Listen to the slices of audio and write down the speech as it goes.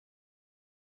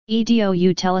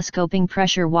EDOU Telescoping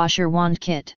Pressure Washer Wand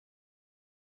Kit.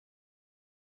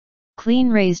 Clean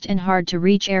raised and hard to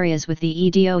reach areas with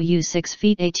the EDOU 6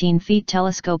 feet 18 feet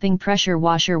Telescoping Pressure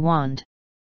Washer Wand.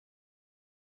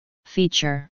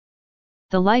 Feature: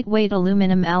 the lightweight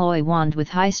aluminum alloy wand with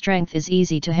high strength is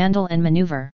easy to handle and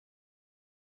maneuver.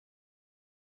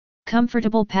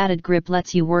 Comfortable padded grip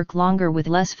lets you work longer with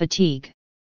less fatigue.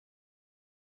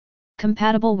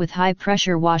 Compatible with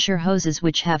high-pressure washer hoses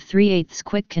which have 3/8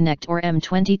 quick connect or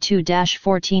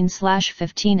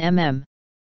M22-14/15 mm.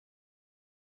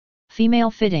 Female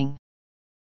fitting.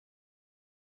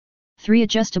 3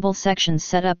 adjustable sections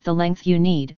set up the length you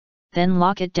need, then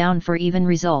lock it down for even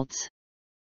results.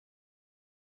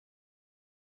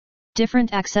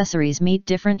 Different accessories meet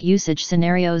different usage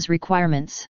scenarios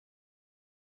requirements.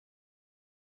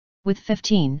 With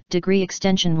 15-degree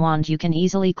extension wand you can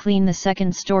easily clean the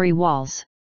second-story walls.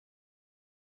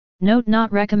 Note: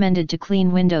 not recommended to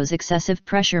clean windows. Excessive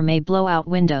pressure may blow out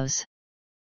windows.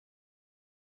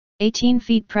 18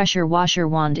 feet pressure washer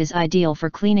wand is ideal for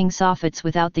cleaning soffits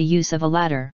without the use of a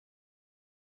ladder.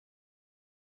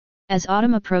 As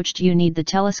autumn approached, you need the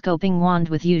telescoping wand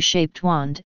with U-shaped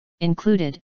wand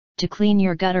included to clean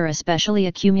your gutter, especially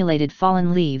accumulated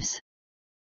fallen leaves.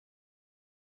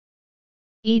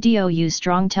 EDOU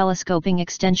strong telescoping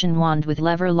extension wand with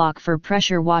lever lock for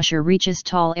pressure washer reaches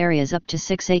tall areas up to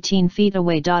 6-18 feet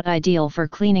away. Ideal for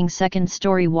cleaning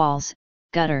second-story walls,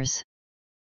 gutters,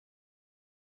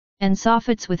 and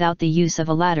soffits without the use of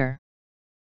a ladder.